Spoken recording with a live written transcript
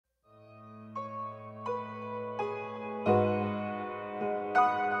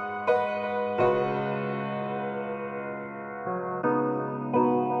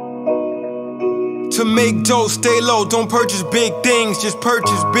To make dough, stay low, don't purchase big things, just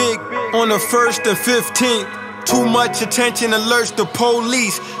purchase big. On the 1st and 15th, too much attention alerts the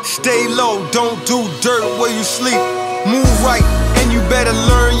police. Stay low, don't do dirt where you sleep. Move right, and you better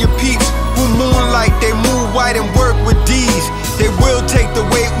learn your peeps. Who moonlight, they move white and work with D's. They will take the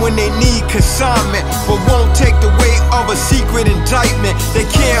weight when they need consignment, but won't take the weight of a secret indictment. They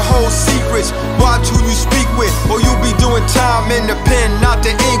can't hold secrets, watch who you speak with, or you'll be doing time in the pen, not the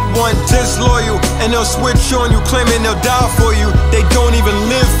ink one. Disloyal, and they'll switch on you, claiming they'll die for you. They don't even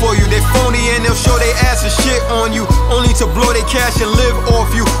live for you, they phony and they'll show they ass and shit on you, only to blow their cash and live off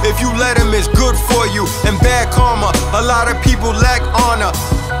you. If you let them, it's good for you. And bad karma, a lot of people lack honor.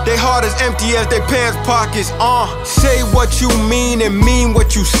 They heart as empty as their pants pockets. Say what you mean and mean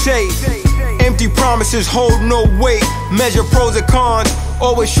what you say. Empty promises hold no weight. Measure pros and cons,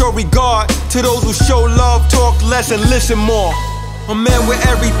 always show regard to those who show love, talk less and listen more. A man with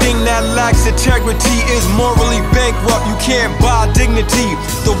everything that lacks integrity is morally bankrupt. You can't buy dignity.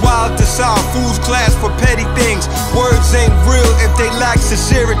 The wild decide fools class for petty things. Words ain't real if they lack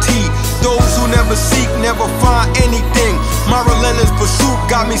sincerity. Those who never seek never find anything. My relentless pursuit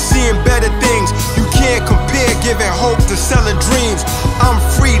got me seeing better things. You can't compare giving hope to selling dreams. I'm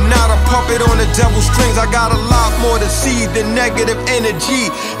free, not a puppet on the devil's strings. I got a lot more to see than negative energy.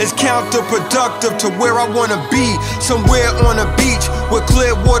 It's counterproductive to where I wanna be. Somewhere on a beach where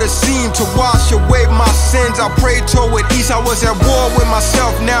clear water seemed to wash away my sins. I prayed toward east, I was at war with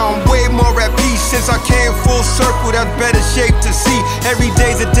myself. Now I'm way more at peace. Since I came full circle, that's better shape to see. Every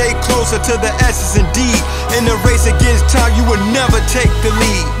day's a day closer to the S's and D. In the race against time, you will never take the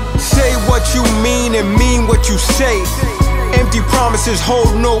lead. Say what you mean and mean what you say. Empty promises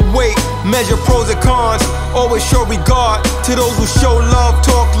hold no weight. Measure pros and cons, always show regard to those who show love,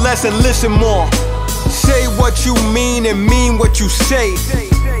 talk less and listen more. Say what you mean and mean what you say.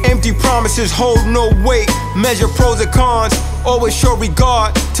 Empty promises hold no weight. Measure pros and cons, always show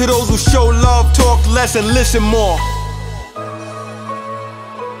regard to those who show love, talk less and listen more.